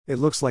It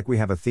looks like we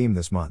have a theme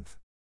this month.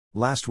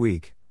 Last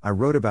week, I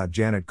wrote about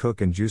Janet Cook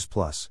and Juice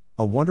Plus,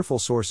 a wonderful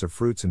source of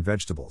fruits and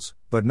vegetables,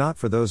 but not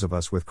for those of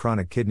us with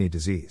chronic kidney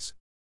disease.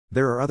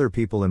 There are other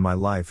people in my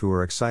life who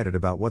are excited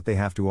about what they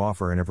have to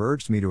offer and have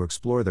urged me to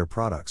explore their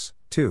products,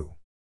 too.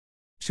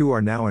 Two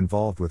are now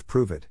involved with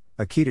Prove It,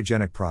 a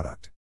ketogenic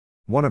product.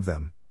 One of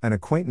them, an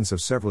acquaintance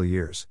of several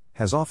years,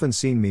 has often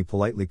seen me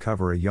politely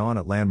cover a yawn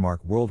at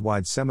landmark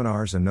worldwide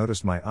seminars and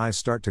noticed my eyes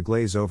start to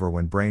glaze over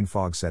when brain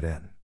fog set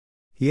in.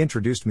 He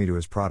introduced me to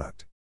his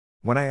product.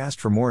 When I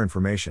asked for more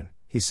information,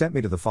 he sent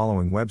me to the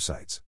following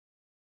websites.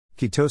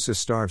 Ketosis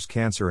starves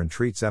cancer and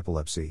treats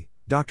epilepsy,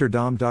 Dr.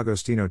 Dom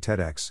D'Agostino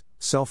TEDx,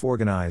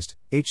 self-organized,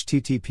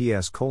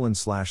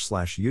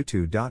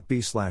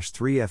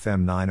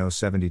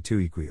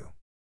 https://u2.b/3fm9072eq.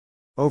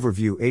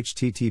 Overview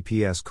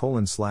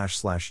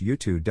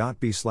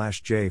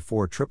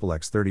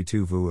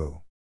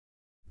https://u2.b/j4xxx32vuu.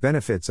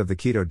 Benefits of the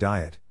keto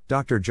diet,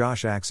 Dr.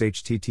 Josh Axe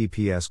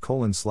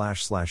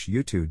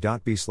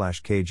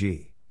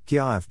https://u2.b/kg,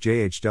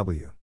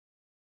 KIAFJHW.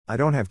 I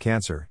don't have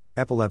cancer,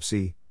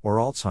 epilepsy, or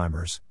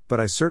Alzheimer's, but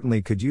I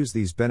certainly could use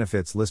these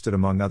benefits listed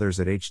among others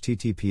at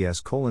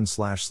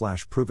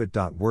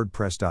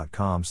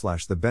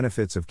https://proveit.wordpress.com/the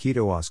benefits of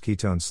keto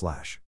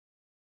ketones/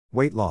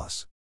 weight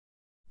loss,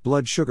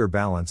 blood sugar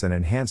balance and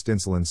enhanced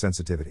insulin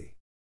sensitivity,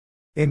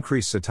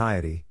 increased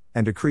satiety,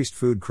 and decreased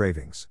food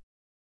cravings,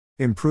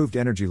 improved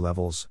energy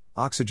levels,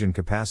 oxygen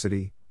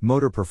capacity,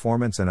 motor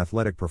performance and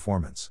athletic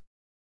performance,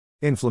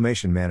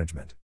 inflammation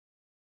management,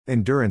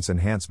 endurance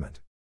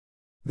enhancement.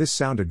 This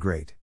sounded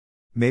great.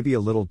 Maybe a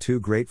little too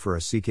great for a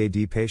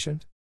CKD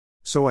patient?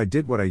 So I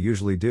did what I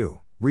usually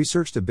do,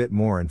 researched a bit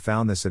more and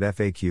found this at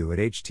FAQ at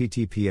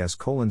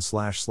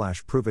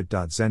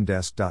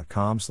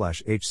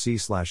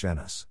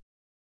https://proveit.zendesk.com/hc/ns.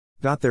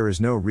 There is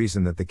no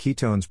reason that the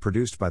ketones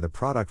produced by the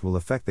product will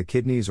affect the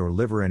kidneys or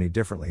liver any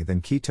differently than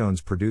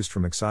ketones produced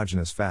from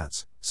exogenous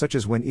fats, such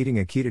as when eating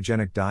a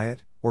ketogenic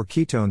diet, or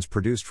ketones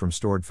produced from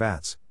stored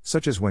fats,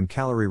 such as when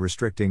calorie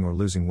restricting or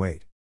losing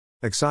weight.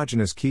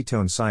 Exogenous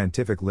ketone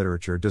scientific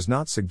literature does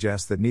not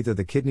suggest that neither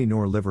the kidney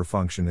nor liver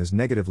function is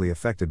negatively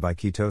affected by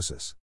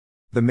ketosis.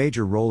 The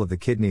major role of the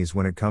kidneys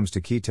when it comes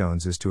to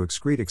ketones is to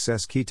excrete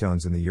excess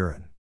ketones in the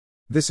urine.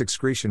 This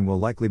excretion will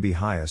likely be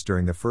highest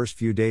during the first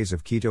few days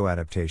of keto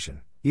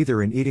adaptation,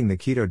 either in eating the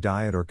keto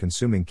diet or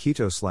consuming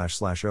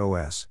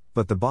keto/OS,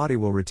 but the body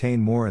will retain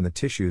more and the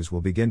tissues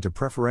will begin to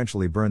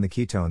preferentially burn the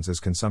ketones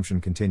as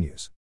consumption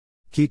continues.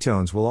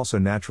 Ketones will also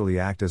naturally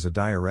act as a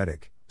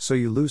diuretic, so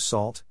you lose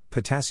salt,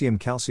 potassium,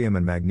 calcium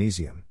and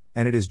magnesium,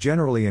 and it is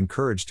generally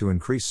encouraged to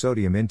increase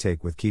sodium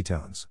intake with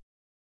ketones.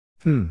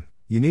 You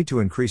need to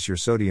increase your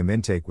sodium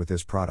intake with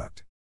this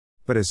product.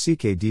 But as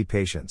CKD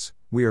patients,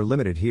 we are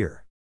limited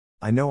here.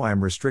 I know I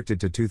am restricted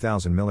to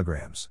 2000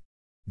 mg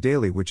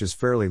daily, which is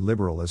fairly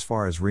liberal as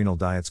far as renal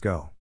diets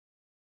go.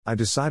 I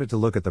decided to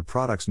look at the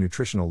product's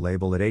nutritional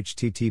label at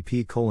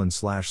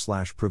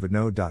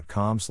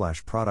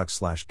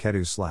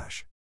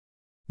http://proveitno.com/product/keto/.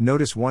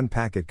 Notice one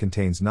packet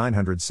contains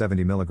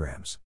 970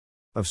 mg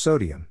of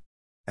sodium.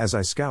 As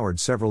I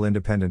scoured several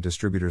independent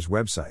distributors'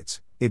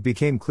 websites, it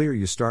became clear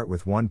you start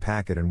with one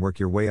packet and work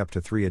your way up to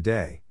 3 a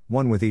day,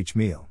 one with each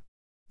meal.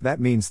 That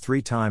means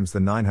 3 times the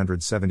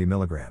 970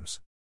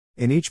 mg.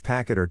 In each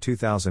packet are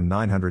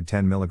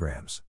 2,910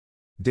 mg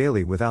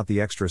daily without the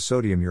extra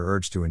sodium you're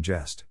urged to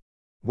ingest.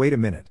 Wait a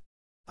minute.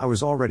 I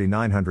was already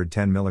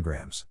 910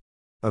 mg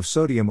of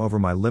sodium over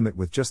my limit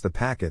with just the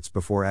packets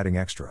before adding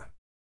extra.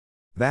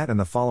 That and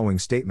the following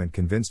statement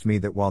convinced me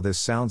that while this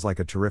sounds like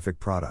a terrific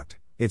product,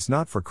 it's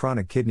not for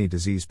chronic kidney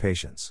disease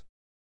patients.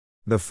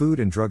 The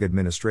Food and Drug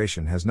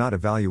Administration has not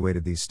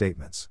evaluated these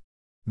statements.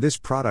 This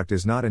product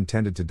is not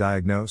intended to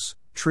diagnose,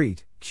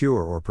 treat,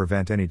 cure or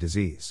prevent any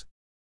disease.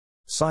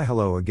 Say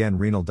hello again,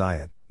 renal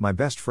diet, my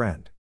best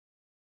friend.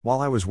 While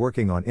I was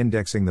working on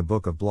indexing the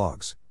book of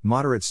blogs,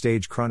 Moderate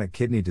Stage Chronic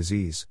Kidney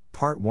Disease,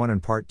 Part 1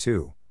 and Part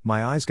 2,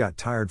 my eyes got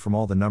tired from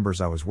all the numbers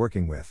I was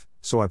working with,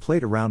 so I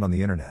played around on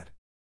the internet.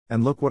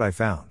 And look what I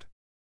found.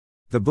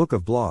 The Book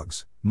of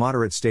Blogs,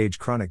 Moderate Stage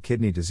Chronic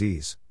Kidney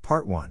Disease,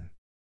 Part 1.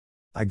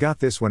 I got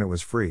this when it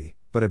was free,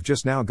 but have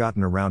just now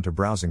gotten around to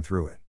browsing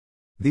through it.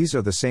 These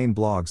are the same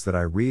blogs that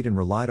I read and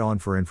relied on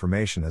for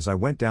information as I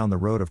went down the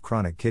road of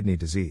chronic kidney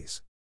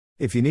disease.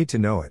 If you need to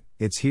know it,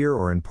 it's here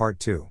or in Part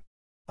 2.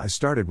 I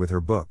started with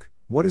her book,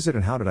 What Is It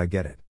and How Did I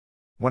Get It?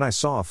 When I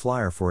saw a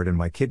flyer for it in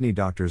my kidney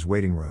doctor's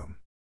waiting room.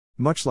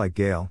 Much like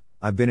Gail,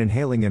 I've been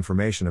inhaling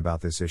information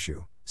about this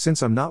issue,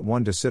 since I'm not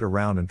one to sit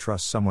around and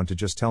trust someone to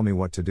just tell me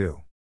what to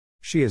do.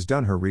 She has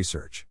done her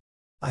research.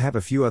 I have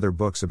a few other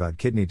books about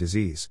kidney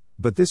disease,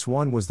 but this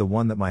one was the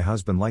one that my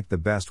husband liked the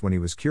best when he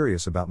was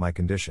curious about my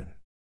condition.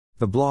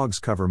 The blogs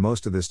cover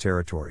most of this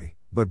territory,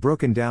 but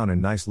broken down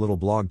in nice little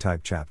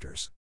blog-type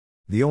chapters.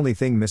 The only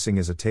thing missing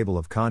is a table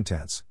of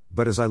contents,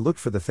 but as I looked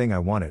for the thing I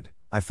wanted,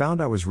 I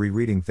found I was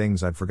rereading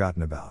things I'd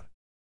forgotten about.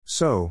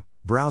 So,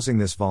 browsing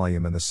this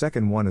volume and the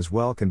second one as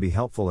well can be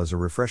helpful as a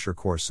refresher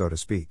course, so to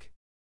speak.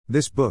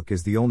 This book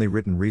is the only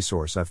written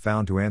resource I've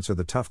found to answer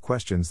the tough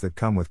questions that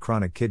come with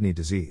chronic kidney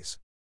disease.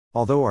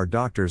 Although our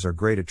doctors are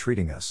great at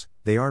treating us,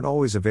 they aren't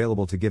always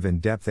available to give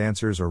in-depth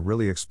answers or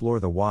really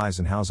explore the whys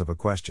and hows of a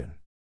question.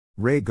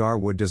 Ray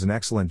Garwood does an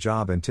excellent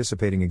job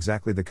anticipating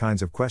exactly the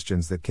kinds of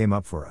questions that came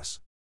up for us.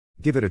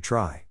 Give it a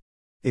try.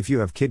 If you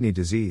have kidney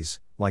disease,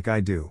 like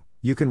I do,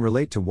 you can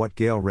relate to what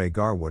Gail Ray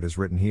Garwood has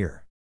written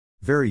here.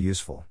 Very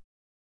useful.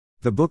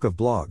 The Book of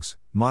Blogs,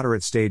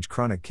 Moderate Stage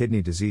Chronic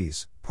Kidney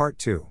Disease, Part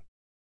 2.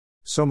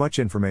 So much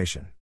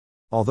information.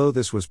 Although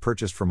this was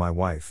purchased for my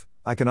wife,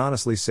 I can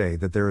honestly say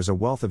that there is a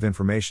wealth of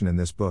information in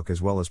this book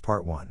as well as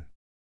Part 1.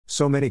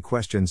 So many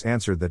questions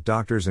answered that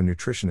doctors and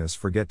nutritionists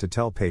forget to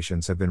tell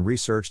patients have been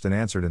researched and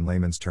answered in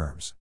layman's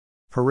terms.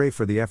 Hooray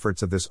for the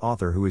efforts of this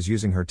author who is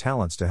using her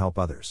talents to help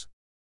others.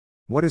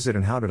 What is it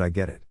and how did I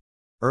get it?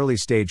 Early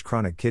Stage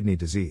Chronic Kidney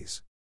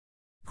Disease.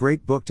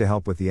 Great book to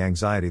help with the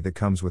anxiety that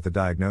comes with the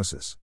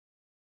diagnosis.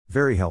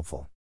 Very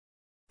helpful.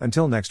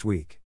 Until next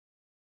week.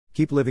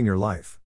 Keep living your life.